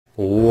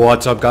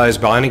What's up guys,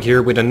 Bionic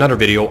here with another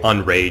video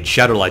on Raid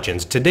Shadow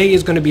Legends. Today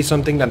is going to be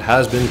something that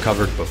has been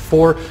covered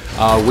before,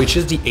 which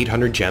is the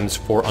 800 gems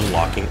for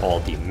unlocking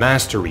all the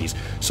Masteries.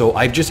 So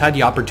I've just had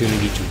the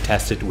opportunity to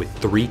test it with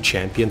 3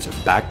 champions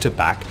back to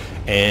back,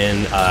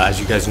 and as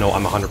you guys know,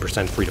 I'm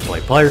 100%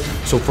 free-to-play player.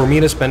 So for me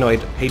to spend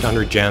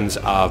 800 gems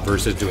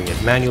versus doing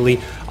it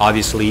manually,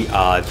 obviously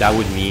that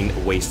would mean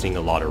wasting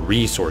a lot of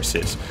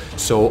resources.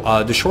 So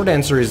the short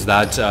answer is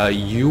that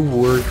you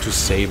were to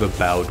save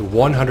about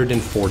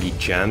 140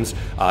 gems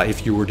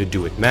if you were to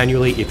do it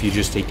manually, if you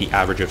just take the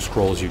average of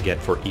scrolls you get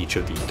for each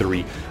of the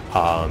 3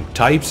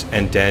 types,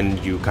 and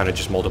then you kind of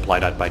just multiply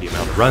that by the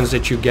amount of runs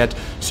that you get.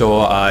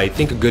 So I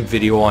think a good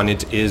video on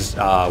it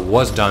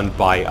was done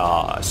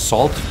by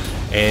Salt,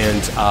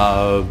 and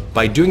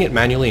by doing it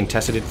manually and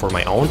tested it for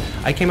my own,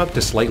 I came up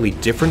to slightly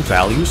different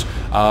values,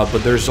 but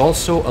there's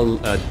also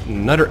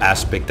another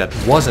aspect that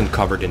wasn't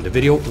covered in the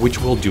video,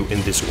 which we'll do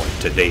in this one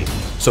today.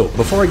 So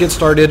before I get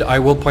started, I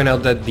will point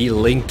out that the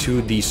link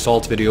to the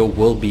Salt video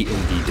will be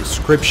in the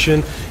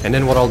description, and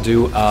then what I'll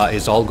do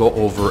is I'll go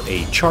over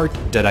a chart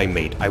that I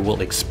made. I will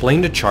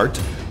explain the chart,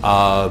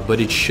 but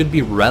it should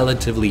be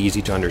relatively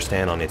easy to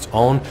understand on its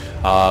own,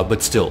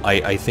 but still,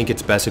 I think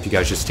it's best if you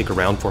guys just stick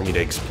around for me to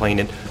explain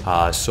it,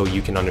 so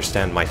you can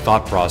understand my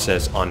thought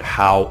process on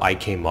how I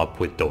came up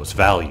with those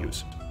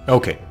values.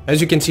 Okay,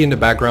 as you can see in the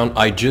background,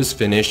 I just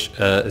finished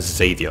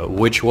Xavier,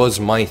 which was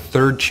my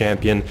 3rd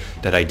champion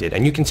that I did,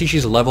 and you can see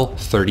she's level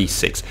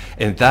 36,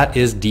 and that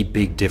is the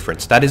big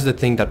difference. That is the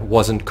thing that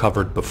wasn't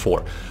covered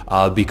before,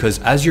 because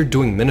as you're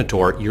doing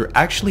Minotaur, you're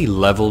actually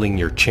leveling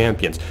your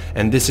champions,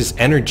 and this is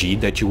energy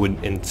that you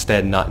would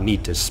instead not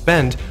need to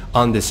spend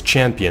on this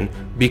champion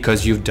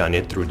because you've done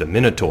it through the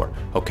Minotaur.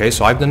 Okay,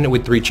 so I've done it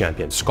with 3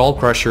 champions, Skull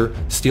Crusher,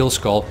 Steel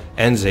Skull,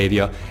 and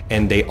Xavier,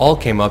 and they all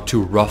came up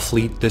to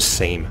roughly the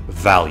same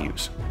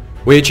values,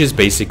 which is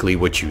basically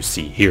what you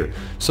see here.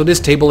 So this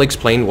table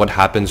explains what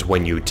happens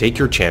when you take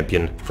your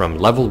champion from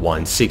level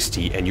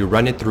 160 and you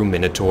run it through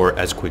Minotaur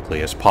as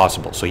quickly as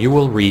possible. So you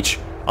will reach,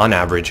 on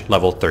average,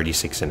 level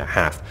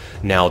 36.5.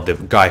 Now the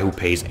guy who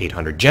pays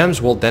 800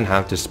 gems will then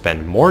have to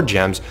spend more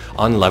gems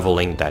on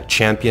leveling that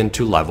champion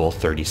to level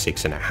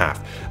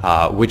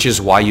 36.5, which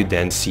is why you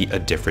then see a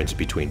difference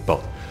between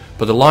both.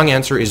 But the long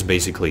answer is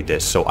basically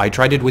this. So I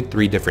tried it with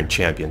 3 different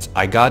champions.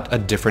 I got a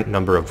different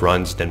number of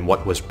runs than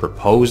what was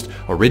proposed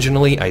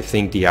originally. I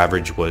think the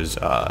average was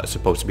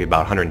supposed to be about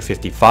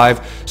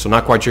 155. So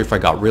not quite sure if I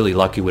got really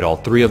lucky with all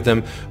 3 of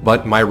them,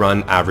 but my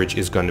run average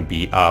is going to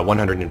be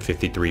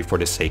 153 for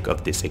the sake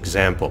of this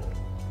example.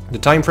 The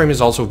time frame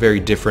is also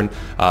very different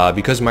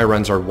because my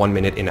runs are 1.5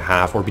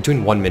 minutes, or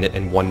between 1 minute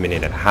and 1.5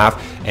 minutes,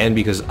 and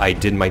because I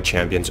did my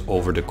champions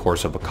over the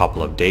course of a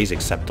couple of days,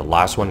 except the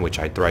last one, which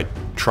I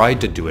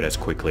tried to do it as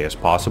quickly as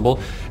possible.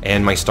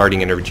 And my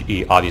starting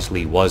energy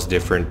obviously was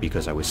different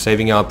because I was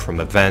saving up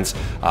from events,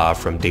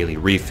 from daily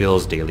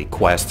refills, daily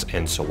quests,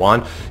 and so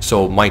on.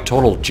 So my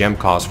total gem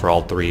cost for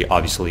all 3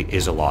 obviously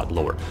is a lot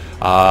lower.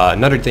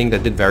 Another thing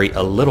that did vary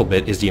a little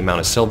bit is the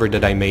amount of silver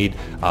that I made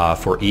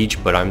for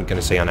each, but I'm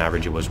gonna say on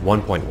average it was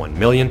 1.1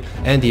 million,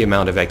 and the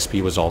amount of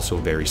XP was also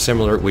very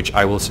similar, which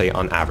I will say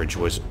on average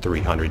was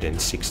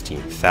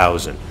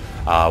 316,000,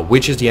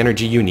 which is the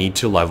energy you need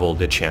to level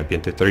the champion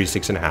to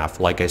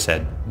 36.5, like I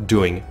said,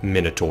 doing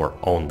Minotaur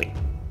only.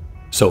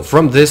 So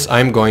from this,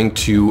 I'm going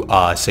to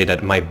say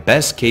that my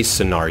best case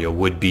scenario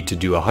would be to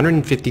do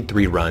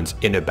 153 runs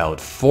in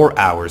about 4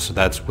 hours. So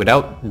that's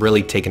without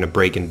really taking a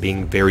break and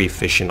being very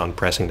efficient on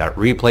pressing that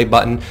replay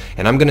button.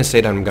 And I'm going to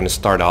say that I'm going to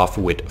start off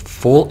with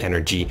full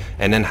energy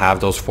and then have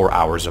those 4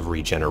 hours of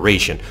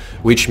regeneration,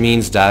 which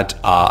means that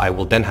I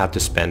will then have to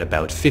spend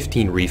about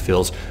 15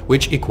 refills,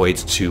 which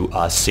equates to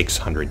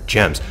 600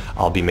 gems.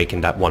 I'll be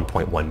making that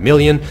 1.1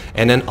 million,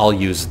 and then I'll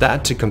use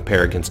that to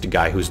compare against the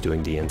guy who's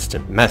doing the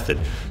instant method.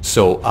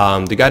 So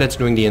the guy that's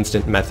doing the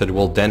instant method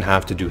will then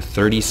have to do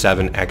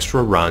 37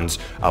 extra runs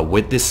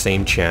with this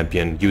same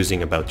champion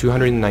using about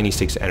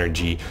 296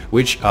 energy,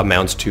 which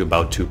amounts to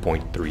about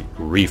 2.3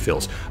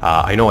 refills.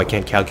 I know I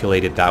can't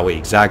calculate it that way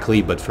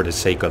exactly, but for the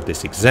sake of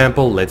this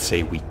example, let's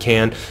say we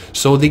can.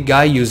 So the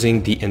guy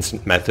using the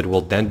instant method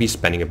will then be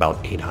spending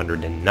about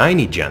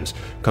 890 gems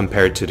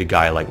compared to the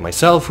guy like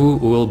myself who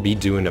will be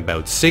doing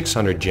about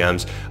 600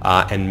 gems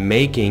and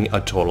making a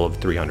total of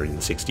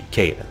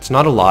 360k. That's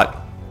not a lot.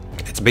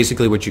 It's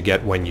basically what you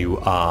get when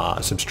you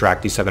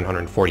subtract the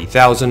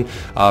 740,000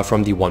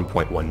 from the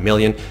 1.1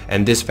 million,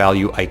 and this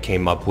value I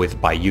came up with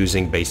by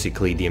using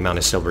basically the amount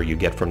of silver you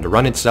get from the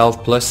run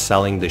itself plus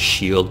selling the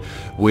shield,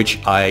 which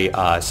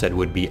I said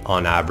would be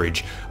on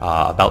average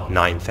about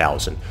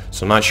 9,000.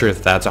 So I'm not sure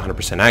if that's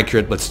 100%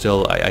 accurate, but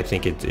still I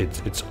think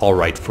it's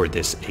alright for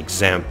this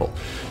example.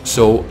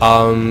 So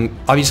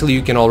obviously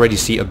you can already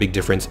see a big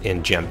difference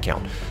in gem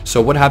count.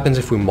 So what happens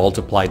if we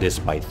multiply this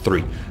by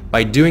 3?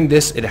 By doing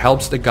this, it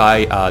helps the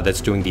guy that's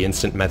doing the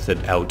instant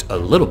method out a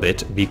little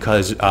bit,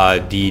 because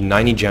the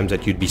 90 gems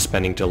that you'd be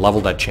spending to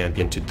level that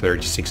champion to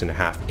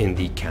 36.5 in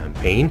the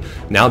campaign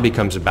now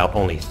becomes about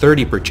only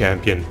 30 per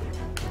champion,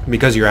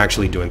 because you're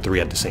actually doing 3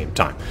 at the same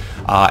time.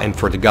 And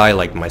for the guy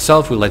like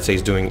myself, who let's say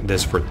is doing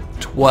this for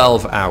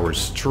 12 hours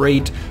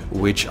straight,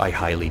 which I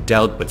highly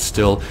doubt, but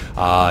still,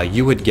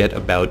 you would get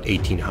about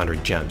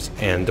 1800 gems.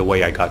 And the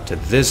way I got to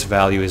this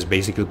value is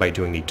basically by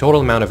doing the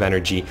total amount of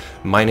energy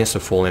minus a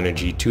full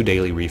energy, 2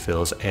 daily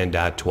refills, and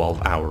that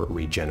 12-hour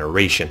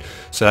regeneration.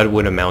 So that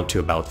would amount to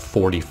about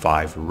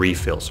 45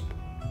 refills.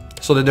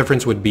 So the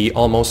difference would be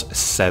almost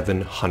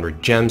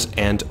 700 gems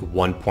and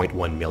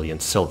 1.1 million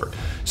silver.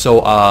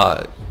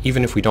 So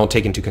even if we don't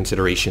take into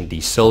consideration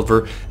the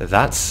silver,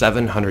 that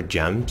 700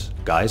 gems,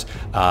 guys,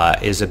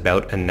 is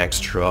about an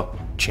extra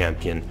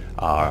champion,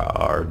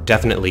 or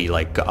definitely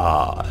like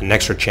an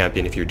extra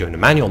champion if you're doing the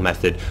manual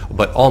method,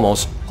 but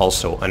almost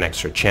also an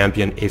extra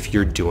champion if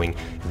you're doing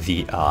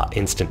the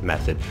instant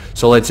method.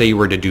 So let's say you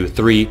were to do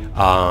 3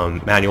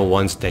 manual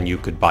ones, then you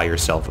could buy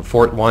yourself a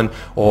 4th one,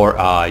 or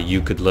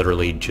you could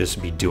literally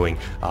just be doing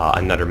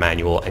another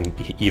manual and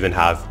even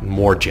have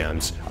more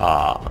gems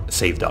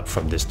saved up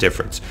from this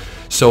difference.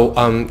 So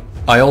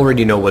I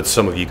already know what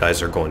some of you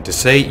guys are going to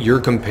say. You're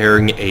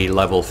comparing a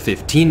level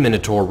 15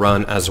 Minotaur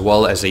run as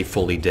well as a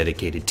fully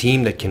dedicated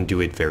team that can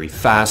do it very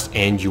fast,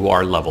 and you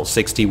are level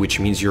 60, which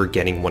means you're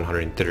getting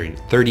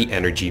 130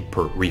 energy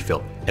per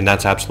refill. And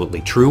that's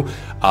absolutely true.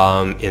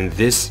 In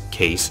this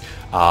case,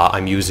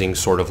 I'm using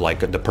sort of like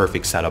the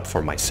perfect setup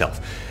for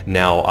myself.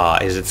 Now,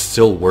 is it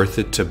still worth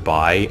it to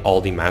buy all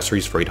the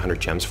masteries for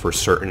 800 gems for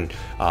certain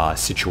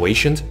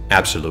situations?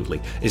 Absolutely.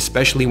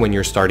 Especially when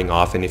you're starting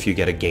off and if you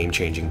get a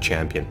game-changing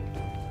champion.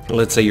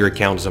 Let's say your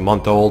account is a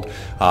month old,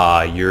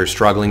 you're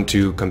struggling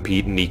to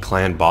compete in the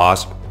clan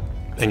boss,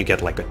 and you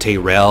get like a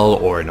Tyrell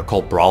or an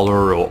Occult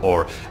Brawler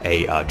or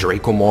a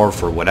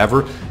Dracomorph or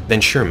whatever, then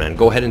sure man,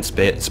 go ahead and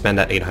spend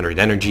that 800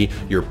 energy.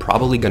 You're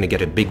probably going to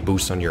get a big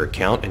boost on your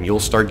account and you'll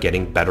start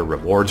getting better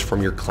rewards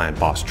from your clan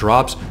boss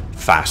drops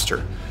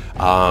faster.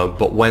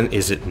 But when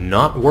is it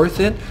not worth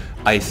it?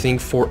 I think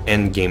for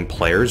endgame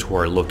players who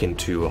are looking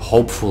to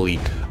hopefully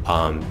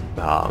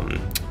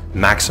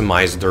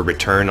maximize their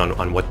return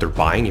on what they're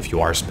buying if you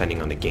are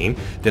spending on the game,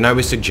 then I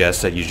would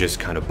suggest that you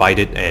just kind of bite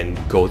it and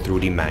go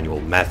through the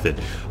manual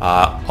method.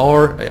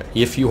 Or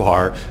if you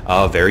are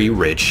very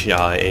rich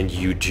and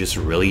you just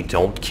really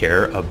don't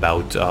care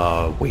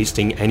about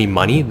wasting any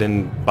money,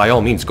 then by all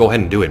means go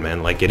ahead and do it,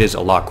 man. Like, it is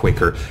a lot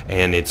quicker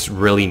and it's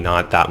really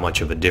not that much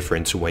of a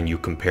difference when you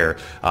compare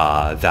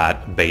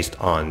that based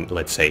on,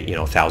 let's say, you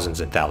know,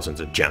 thousands and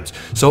thousands of gems.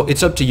 So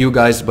it's up to you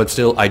guys, but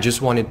still I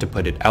just wanted to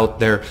put it out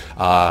there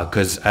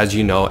because as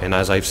you know, and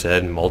as I've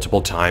said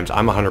multiple times,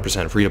 I'm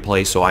 100% free to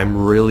play, so I'm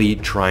really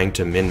trying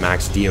to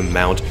min-max the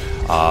amount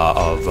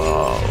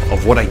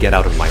of what I get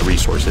out of my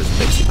resources,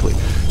 basically.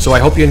 So I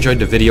hope you enjoyed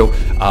the video.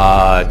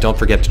 Don't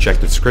forget to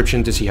check the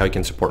description to see how you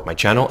can support my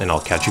channel, and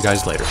I'll catch you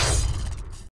guys later.